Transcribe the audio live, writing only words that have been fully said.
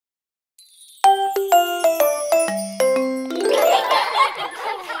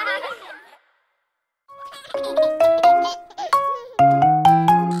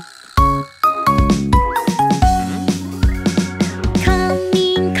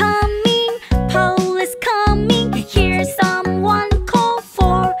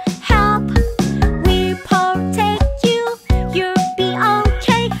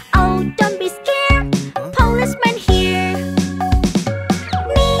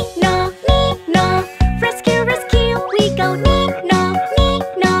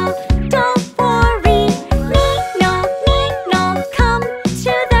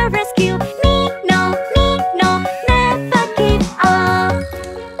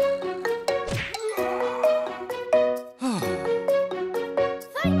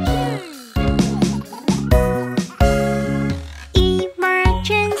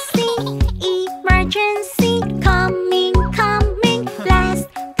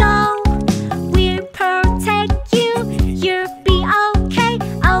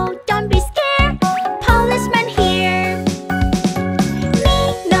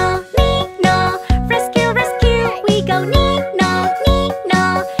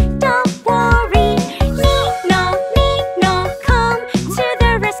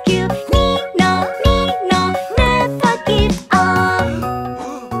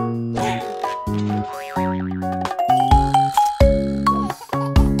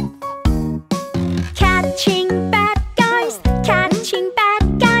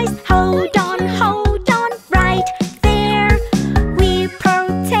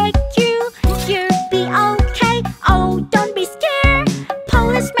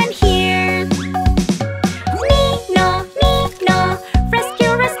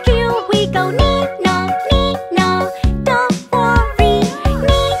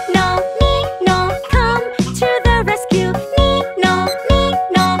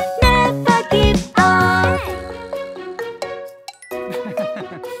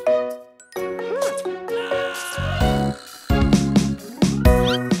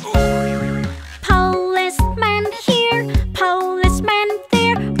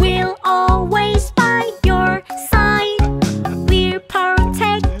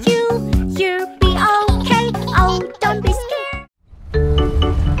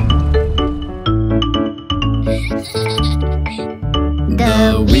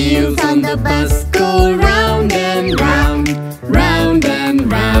The wheels on the bus go round and round, round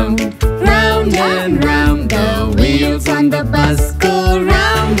and round, round and round. The wheels on the bus go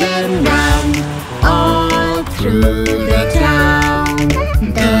round and round, all through the town.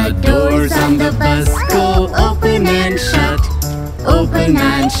 The doors on the bus go open and shut, open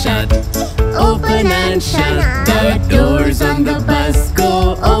and shut, open and shut. The doors on the bus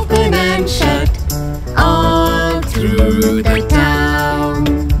go open and shut, all through the town.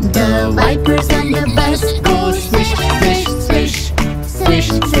 The wipers on the bus go swish, swish, swish, swish,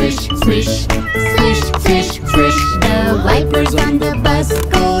 swish, swish, swish, swish, swish. The wipers on the bus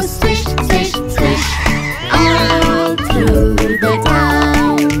go swish, swish, swish, all through the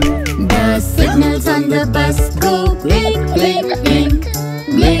town. The signals on the bus go blink, blink, blink,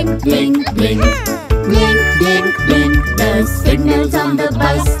 blink, blink, blink, blink, blink, blink. The signals on the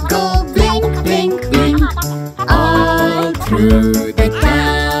bus go blink, blink, blink, all through the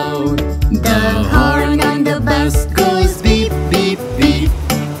town. The horn on the bus goes beep, beep, beep,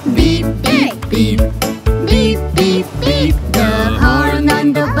 beep, beep, beep, beep, beep, beep. The horn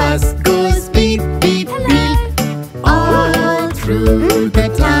on the bus goes beep, beep, beep, all through the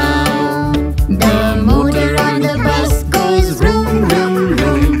town. The motor on the bus goes vroom, vroom,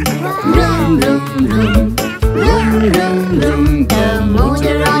 vroom, vroom, vroom, vroom, vroom, vroom, vroom. The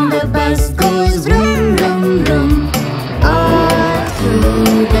motor on the bus goes vroom, vroom, vroom, all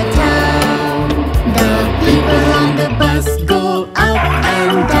through the town. The people on the bus go up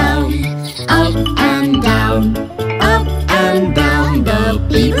and down, up and down, up and down. The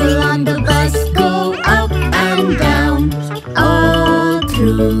people on the bus go up and down, all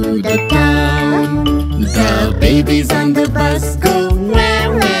through the town. The babies on the bus go wah,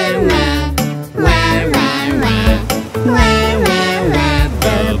 wah, wah, wah, wah, wah, wah, wah, wah.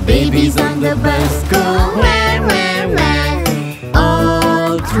 The babies on the bus go wah, wah, wah,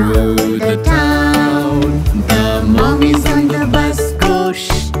 all through the town. The mommies on the bus go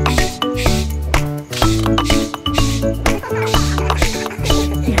shh, shh, shh, shh.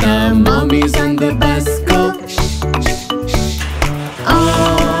 The mommies on the bus go shh, shh, shh,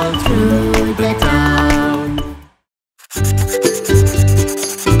 all through the town.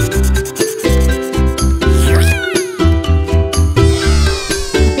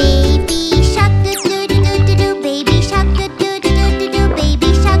 Baby shark do do do do do do, baby shark do do do do do do, baby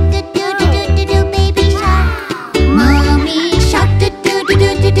shark do do do do do do, baby shark. Mommy shark do do do do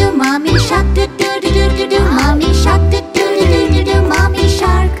do do, mommy shark do do do do do do, mommy shark do do do do do do, mommy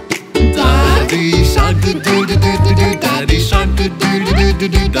shark. Daddy shark do do do do do do, daddy shark do do do do do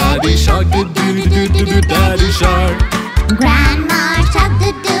do, daddy shark do do do do do do, daddy shark. Grandma shark do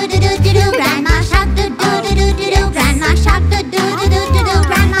do do do do do, grandma shark do do do do do do, grandma shark do do do do do do,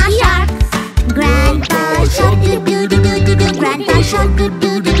 grandma shark. Grandpa shark do do do do do do, grandpa shark do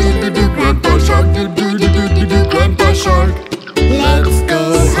do do do do do, grandpa shark do do do do do do, grandpa shark. Let's go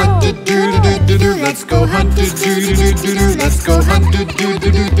hunt do do do do do, let's go hunt do do do do do, let's go hunt do do do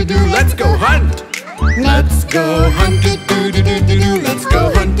do do, let's go hunt. Let's go hunt do do do do do, let's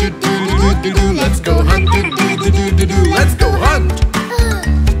go hunt do do do do do, let's go hunt do do do do do, let's go hunt.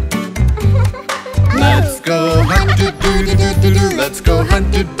 Let's go hunt do do do do do, let's go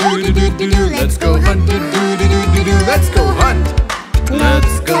hunt do do do do do, let's go hunt do do do do, let's go hunt.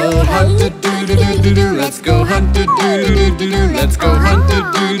 Let's go hunt do do do do, let's go hunt do do do do, let's go hunt do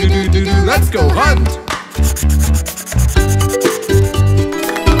do do do, let's go hunt.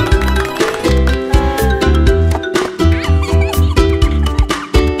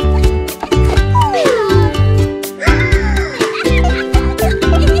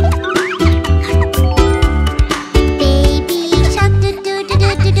 Baby shark do do do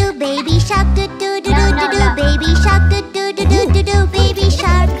do do do, baby shark do do do do do do, baby shark do do do do do do, baby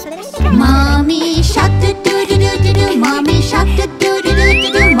shark. Mommy shark do do do do do do, mommy shark do do do do do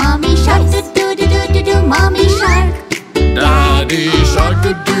do, mommy shark do do do do do do, mommy shark. Daddy shark do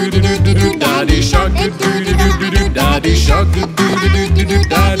do do do do, daddy shark do do do do do, daddy shark do do do do do,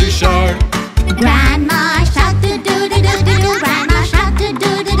 daddy shark. Grandma shark do do do do do do, grandma shark do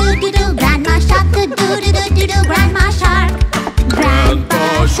do do do do do, grandma shark do do do do do do, grandma shark.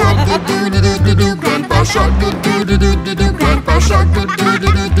 Grandpa shark do do do do do, grandpa shark do do do do do, grandpa shark do do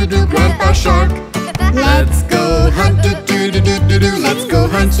do do do, grandpa shark. Let's go hunt do do do do do, let's go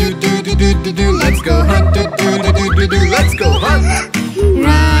hunt do do do do do, let's go hunt do do do do do, let's go hunt.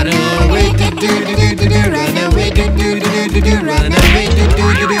 Run away do do do do do, run away do do do do do, run away do do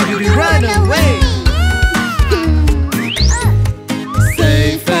do do do, run away.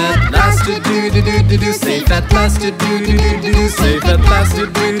 Safe at last do do do do do, safe at last do do do do, safe at last do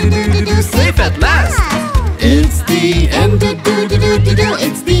do do do, safe at last. It's the end do do do Do-do-do-do-do-do.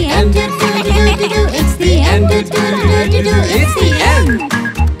 It's the end. Do-do-do-do-do-do. It's the end. Do-do-do-do-do-do. It's the end.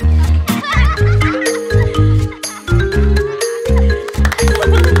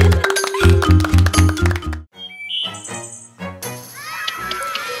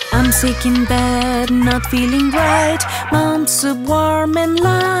 I'm sick in bed, not feeling right. Mom's soup warm and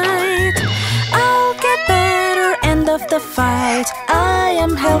light. I'll get better, end of the fight. I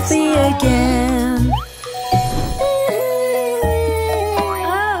am healthy again.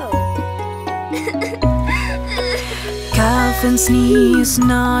 Cough and sneeze,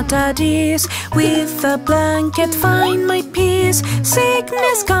 not at ease. With a blanket find my peace.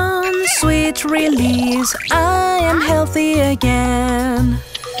 Sickness gone, sweet release. I am healthy again.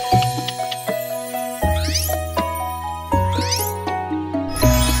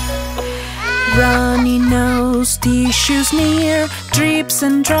 Runny nose, tissues near. Drips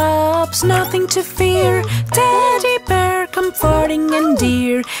and drops, nothing to fear. Teddy bear, comforting and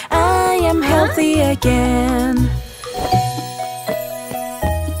dear. I am healthy again.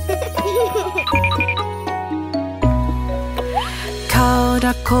 Caught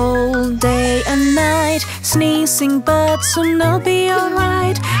a cold day and night. Sneezing but soon I'll be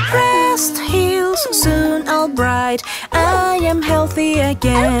alright. Rest heals, soon I'll bright. I am healthy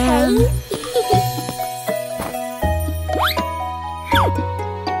again.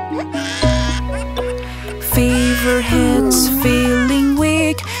 Fever hits, feeling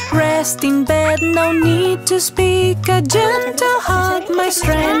weak. Rest in bed, no need to speak. A gentle hug, my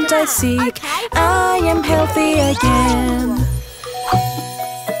strength I seek. I am healthy again.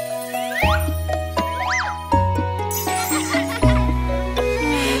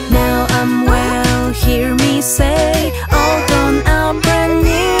 Now I'm well, hear me say. All gone, a brand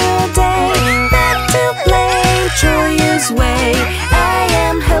new day. Back to play, joyous way. I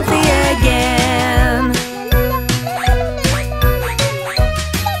am healthy again.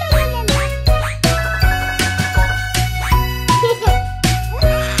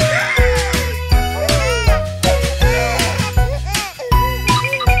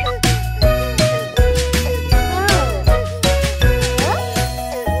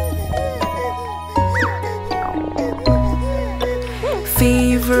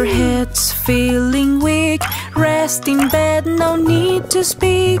 Fever hits, feeling weak. Rest in bed, no need to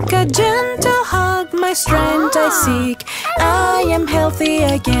speak. A gentle hug, my strength I seek. I am healthy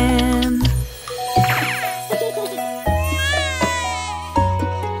again.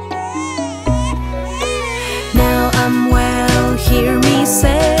 Now I'm well, hear me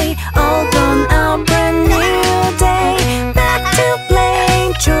say. All gone, a brand new day. Back to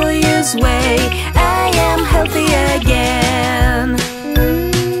play, joyous way. I am healthy again.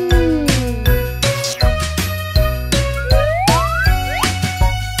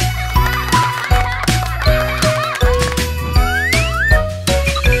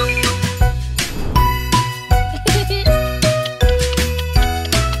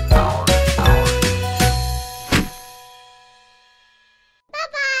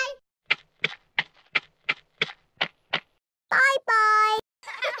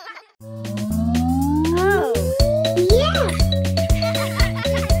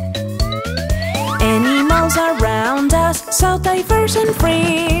 Around us, so diverse and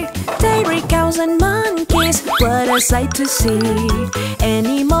free. Dairy cows and monkeys, what a sight to see.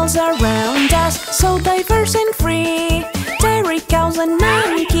 Animals around us, so diverse and free. Dairy cows and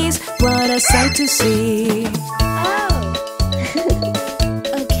monkeys, what a sight to see.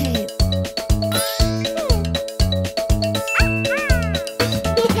 Okay.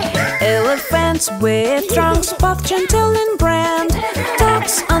 Elephants with trunks, both gentle and grand.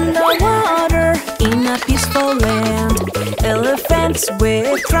 Ducks underwater in a peaceful land. Elephants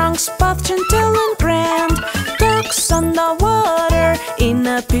with trunks, both gentle and grand. Ducks underwater in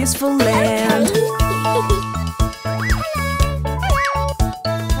a peaceful land.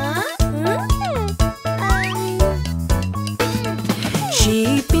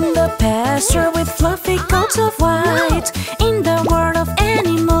 Sheep in the pasture with fluffy coats of white. In the world of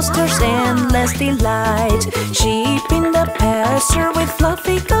animals there's endless delight. Sheep in the pasture with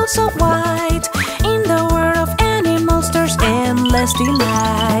fluffy coats of white. In the world of animals there's endless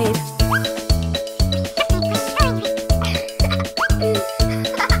delight.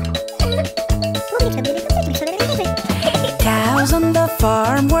 Cows on the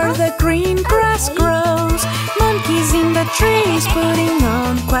farm where the green grass grows. Monkeys in the trees putting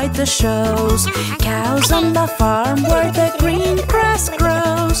on quite the shows. Cows on the farm where the green grass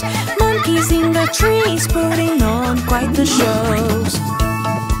grows. Monkeys in the trees putting on quite the shows.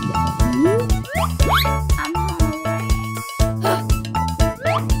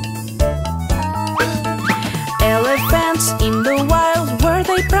 Elephants in the wild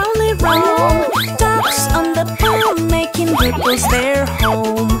ripples their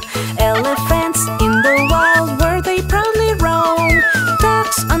home. Elephants in the wild where they proudly roam.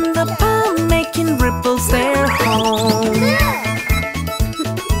 Ducks on the pond making ripples their home.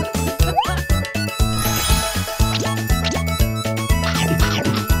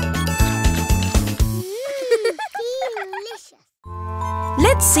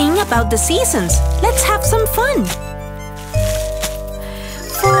 Let's sing about the seasons. Let's have some fun.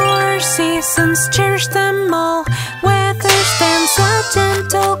 4 seasons, cherish them all. Weather stands a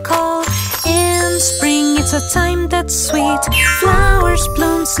gentle call. In spring, it's a time that's sweet. Flowers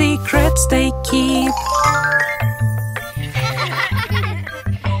bloom, secrets they keep.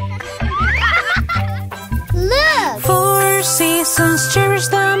 Look! 4 seasons, cherish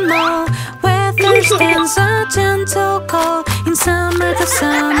them all. Weather stands a gentle call. In summer the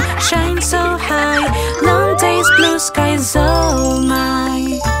sun shines so high. Long days, blue skies, oh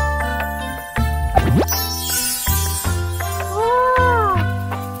my.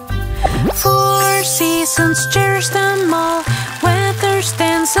 4 seasons, cherish them all. Weather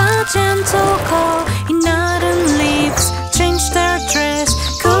stands a gentle call. In autumn leaves change their dress.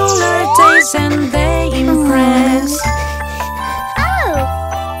 Cooler days and they impress.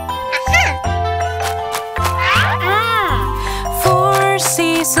 4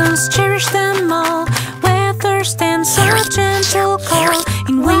 seasons, cherish them all. Weather stands a gentle call.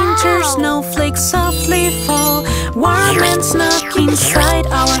 In winter, snowflakes softly fall. Warm and snug inside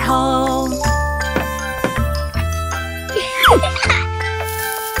our hall.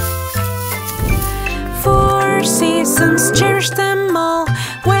 4 seasons, cherish them all.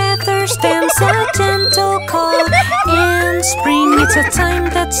 Weather stands a gentle call. In spring, it's a time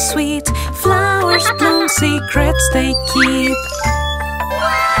that's sweet. Flowers bloom, secrets they keep.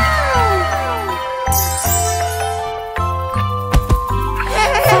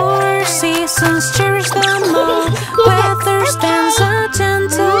 4 seasons, cherish them all. Weather stands a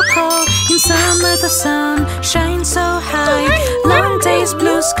gentle call. In summer the sun shines so high. Long days,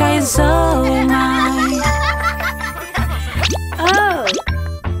 blue skies, oh my.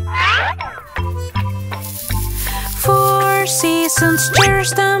 4 seasons,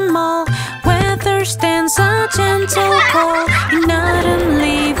 cherish them all. Weather stands a gentle call. In autumn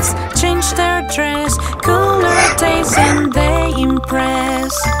leaves change their dress. Cooler days and they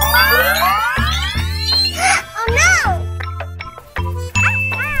impress. Oh no!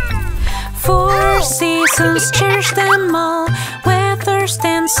 4 seasons, cherish them all. Weather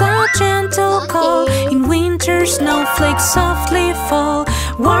stands a gentle call. In winter, snowflakes softly fall.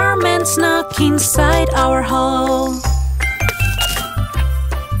 Warm and snug inside our hall.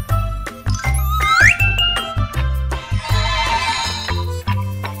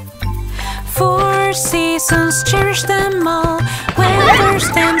 4 seasons, cherish them all. Weather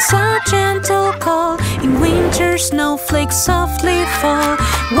stands a gentle call. In winter, snowflakes softly fall.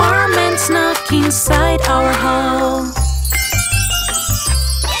 Warm and snug inside our hall.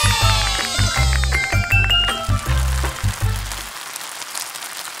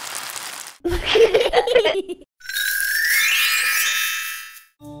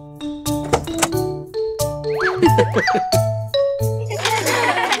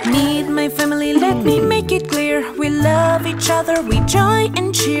 Meet my family, let me make it clear. We love each other, we joy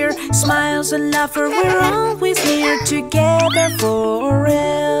and cheer. Smiles and laughter, we're always near. Together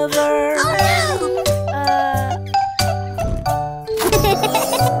forever. Oh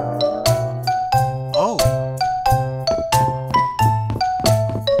no!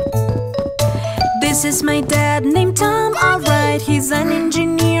 This is my dad named Tom, alright. He's an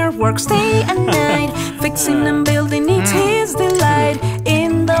engineer, works day and night. Fixing and building, it's his delight.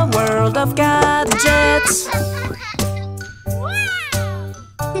 In the world of gadgets.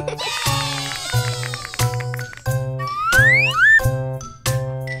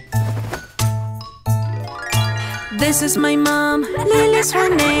 This is my mom, Lily's her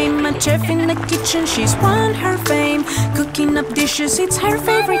name. A chef in the kitchen, she's won her fame. Cooking up dishes, it's her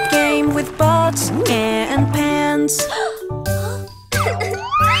favorite game. With pots and pans.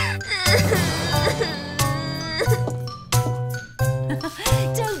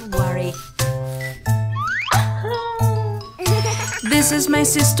 Don't worry. This is my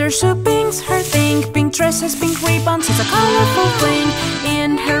sister, Sue Pink's her thing. Pink dresses, pink ribbons, it's a colorful fling.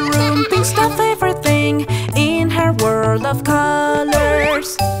 In her room, pink stuff, everything. In her world of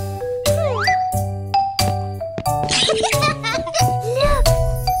colors.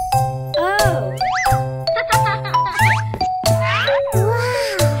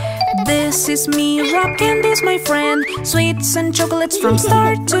 This is me, Rock Candy's my friend. Sweets and chocolates from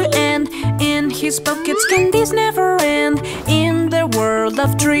start to end. In his pockets, candies never end. In the world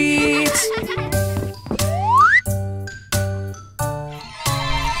of treats.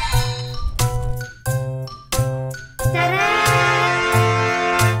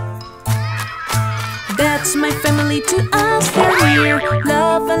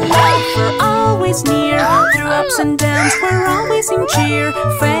 always near. Through ups and downs, we're always in cheer.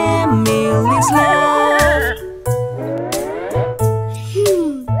 Family's love.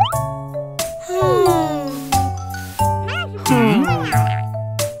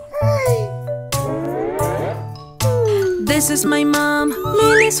 This is my mom,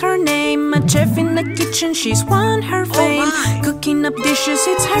 Lily's her name. A chef in the kitchen, she's won her fame. Cooking up dishes,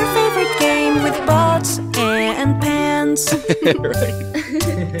 it's her favorite game. With pots and pans.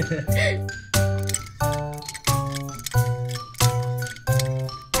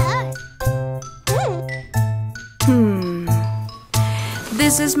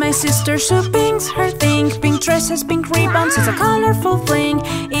 This is my sister, Sue Pink's her thing. Pink dresses, pink ribbons, it's a colorful fling.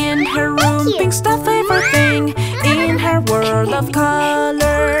 In her room, pink stuff everything. In her world of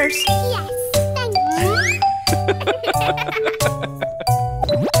colors. Yes, thank you.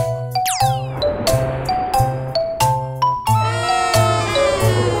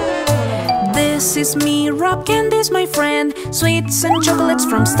 This is me, Rob Candy's my friend. Sweets and chocolates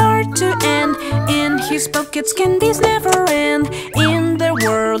from start to end. In his pockets, candies never end. In the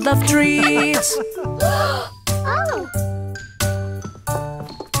world of treats. Oh.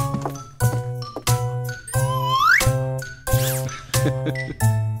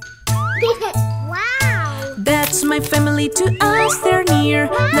 Wow. That's my family, to us they're near.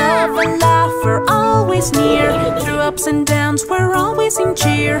 Love and laugh, we're always near. Through ups and downs, we're always in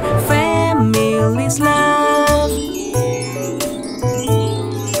cheer. Family's love.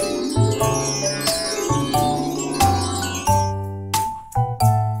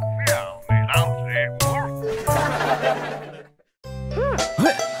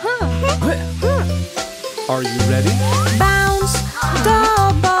 Are you ready? Bounce,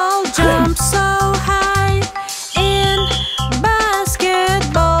 double, jump so high. In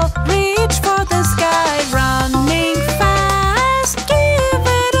basketball, reach for the sky. Running fast, give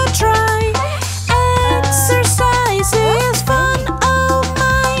it a try. Exercise is fun, oh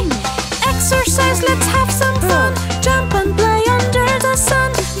my. Exercise, let's have some fun. Jump and play under the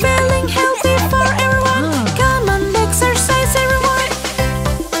sun. Feeling healthy for everyone. Come on, exercise everyone.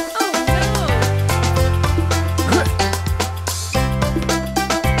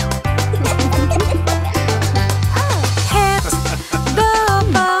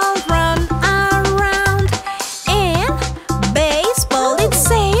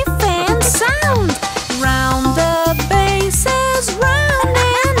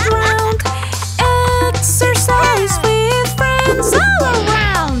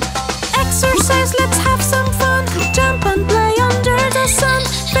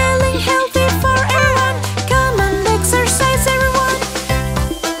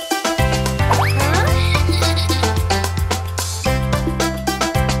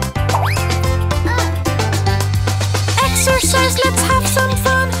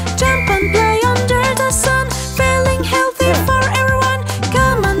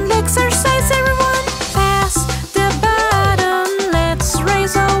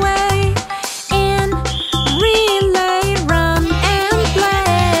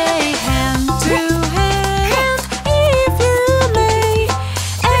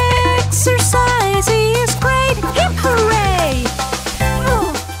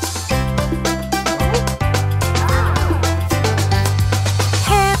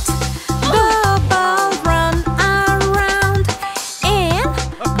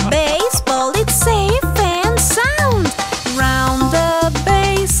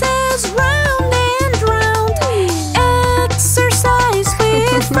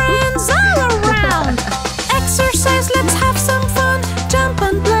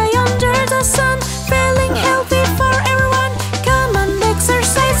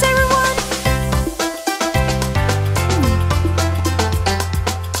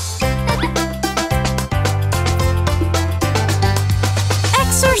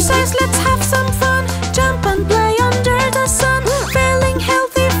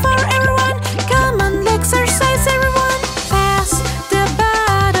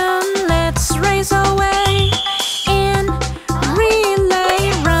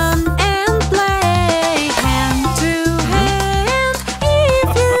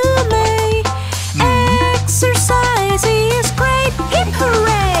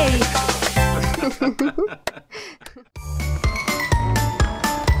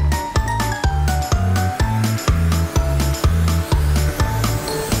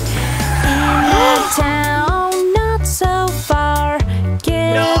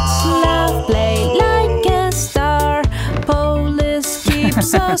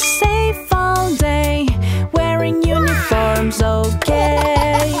 So safe all day, wearing uniforms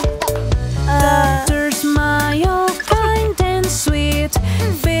okay. Doctor smile, kind and sweet,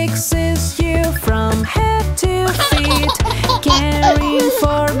 fixes you from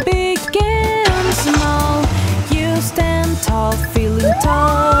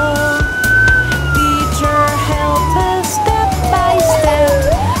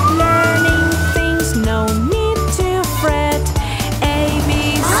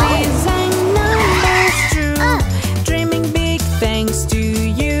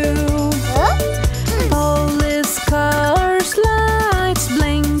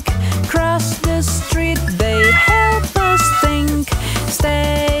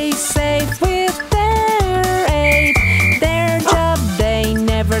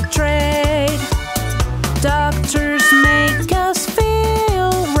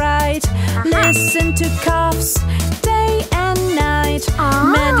to coughs day and night.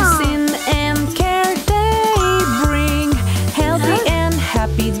 Medicine and care they bring. Healthy and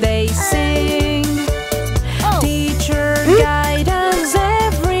happy they sing. Teacher guide us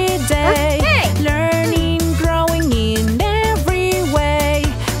every day. Learning, growing in every way.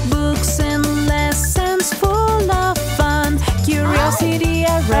 Books and lessons full of fun. Curiosity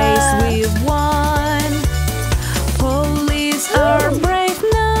a race we've won. Police are brave,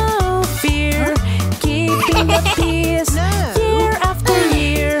 no fear. Keeping the peace year after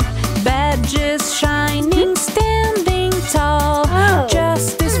year. Badges shining, standing tall.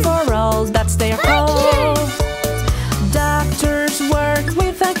 Justice for all, that's their call. Doctors work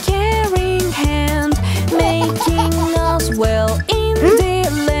with a caring hand, making us well in the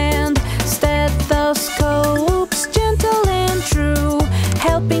land. Stethoscopes, gentle and true,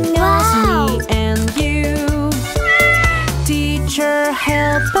 helping us, me and you. Teacher,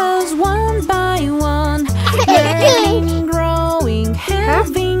 help us one by one. Learning, growing,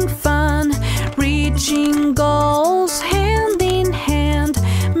 having fun. Reaching goals hand in hand,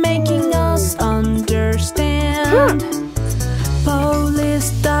 making us understand.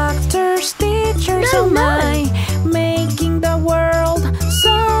 Police, doctors, teachers, oh my, making the world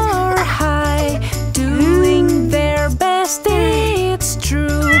soar high. Doing their best, it's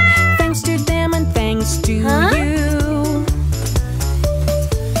true. Thanks to them and thanks to you.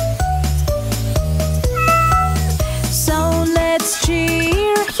 So let's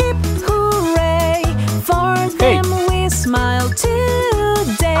cheer, hip hooray. For them we smile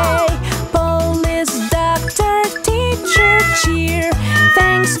today. Police, doctor, teacher, cheer.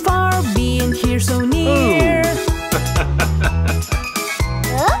 Thanks for being here so near.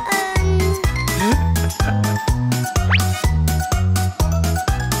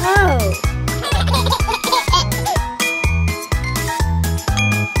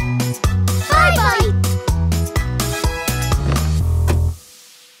 Bye-bye.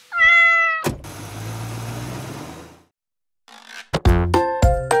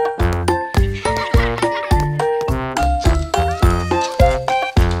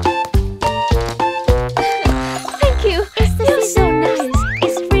 Thank you. Is the You're so scissors? nice.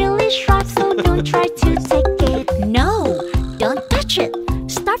 It's really sharp, so don't try to take it. No, don't touch it.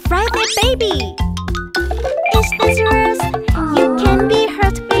 Stop right there, baby. It's dangerous. You can be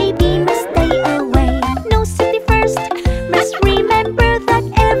hurt, baby. Must stay away. No safety first. Must remember that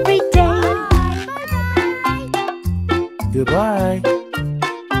every day. Goodbye.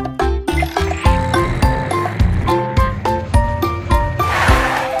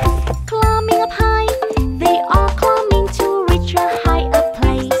 Climbing up high, they are climbing to reach a higher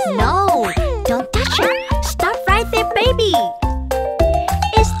place. No, don't touch it. Stop right there, baby.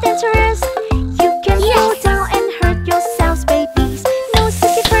 It's dangerous. You can fall down and hurt yourselves, babies. No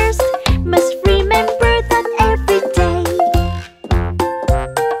safety first. Must remember that every day.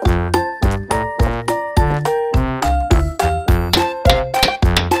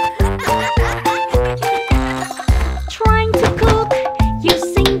 Trying to cook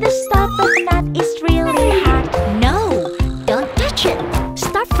using the stove, but that is really hard. No, don't touch it.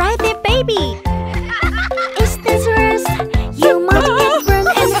 Stop right there, baby. It's dangerous. You might get burned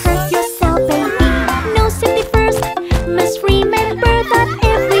and hurt yourself, baby. No safety first. Must remember that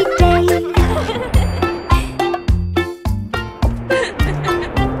every day.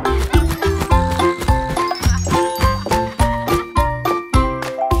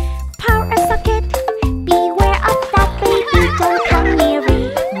 Power socket. Beware of that, baby. Don't come near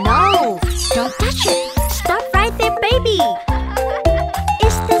it. No, don't touch it. Stop right there, baby.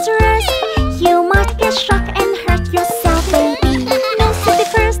 It's dangerous. You might get shocked and hurt yourself, baby. No safety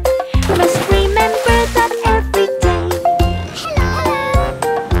first. Must remember that every day.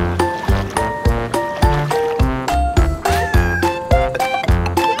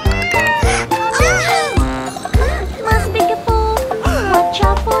 Must be careful. Watch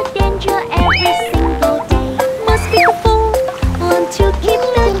out for danger every single day. Must be careful. Want to keep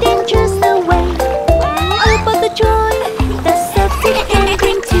the dangers away. Oh, but the joy that safety can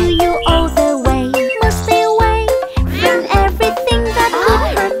bring to you all the way. Must stay away from everything that could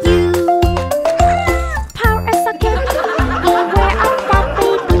hurt you. Power socket. Beware of that,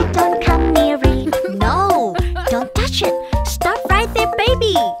 baby. Don't come near it. No, don't touch it. Stop right there,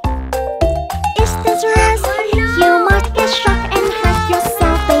 baby. It's dangerous. You might get shocked and hurt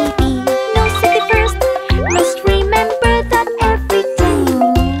yourself, baby. No safety first. Must remember that every day.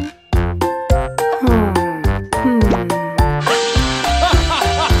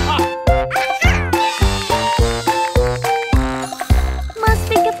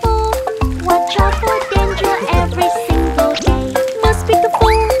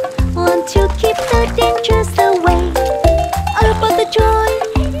 putting chores away. All about the joy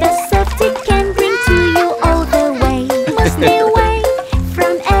that safety can bring to you all the way. Must stay away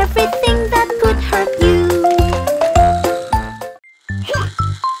from everything that could hurt you.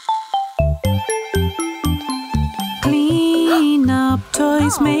 Clean up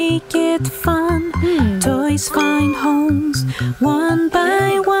toys, make it fun. Toys find homes one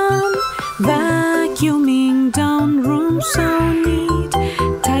by one. Vacuuming down rooms so neat.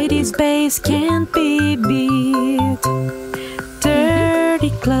 Tidy space can't be beat.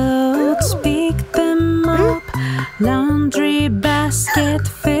 Dirty clothes, pick them up. Laundry basket,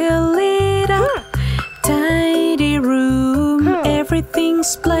 fill it up. Tidy room,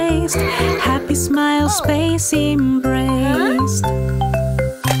 everything's placed. Happy smile, space embraced.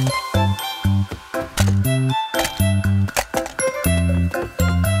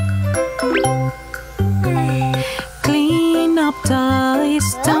 Clean up toys,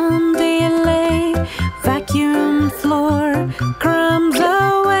 don't delay. Vacuum floor, crumbs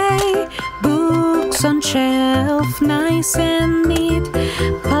away. Books on shelf, nice and neat.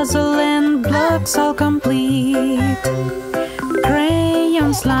 Puzzle and blocks all complete.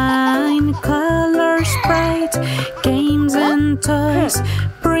 Crayons line, colors bright. Games and toys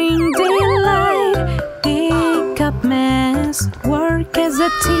bring delight. Pick up mess, work as a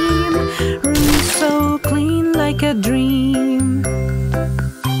team. Room so clean like a dream.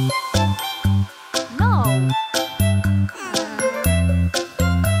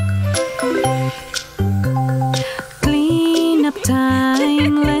 Clean up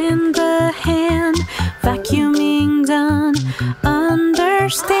time, lend a hand. Vacuuming done,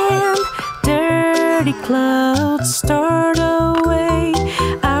 understand. Dirty clothes stored away.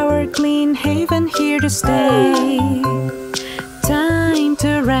 Our clean haven here to stay. Time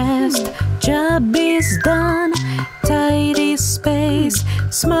to rest, job is done. Tidy space,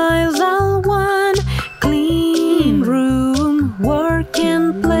 smiles all one. Clean room, work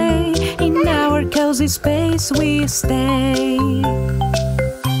and play. In our cozy space we stay.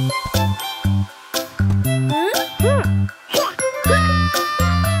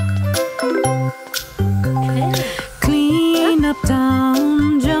 Clean up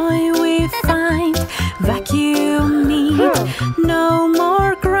town, joy we find. Vacuum neat, no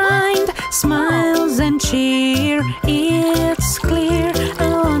more grind. Smiles and cheer, it's clear. A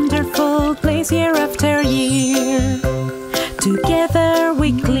wonderful place year after year. Together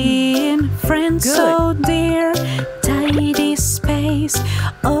we clean, friends so dear. Tidy space,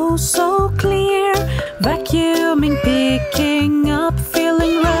 oh so clear. Vacuuming, picking up,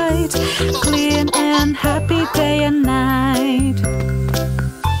 feeling right. Clean and happy day and night.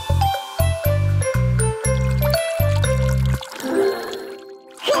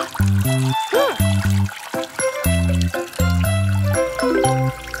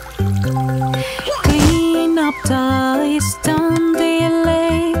 Clean up toys, don't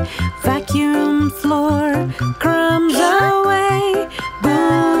delay. Vacuum floor, crumbs away.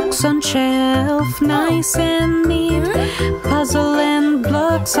 Books on shelf, nice and neat. Puzzle and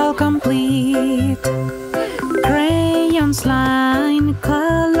blocks all complete. Crayons line,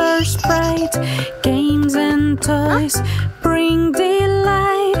 colors bright. Games and toys bring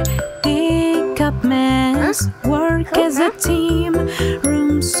delight. Pick up mess, work as a team.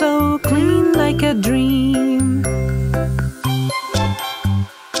 Room so clean like a dream.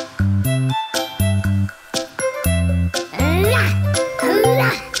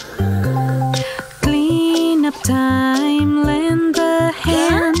 Clean up time, lend a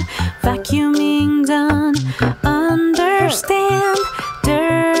hand. Vacuuming done, understand.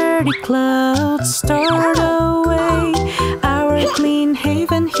 Dirty clothes stored away. Our clean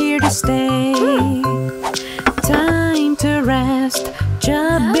haven here to stay. Time to rest,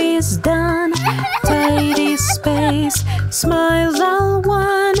 job is done. Tidy space, smiles all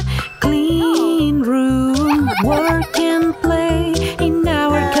one. Clean room, work and play. In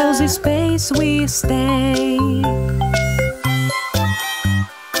our cozy space we stay.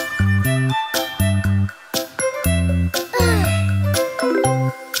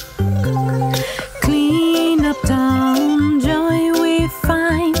 Clean up town, joy we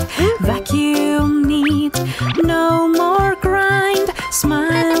find. Vacuum neat, no more grind.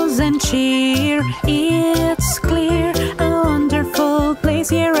 Smiles and cheer, it's clear. A wonderful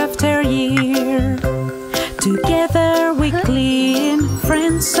place year after year. Together we clean,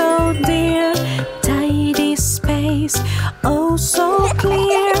 friends so dear. Tidy space, oh so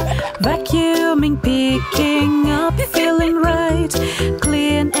clear. Vacuuming, picking up, feeling right.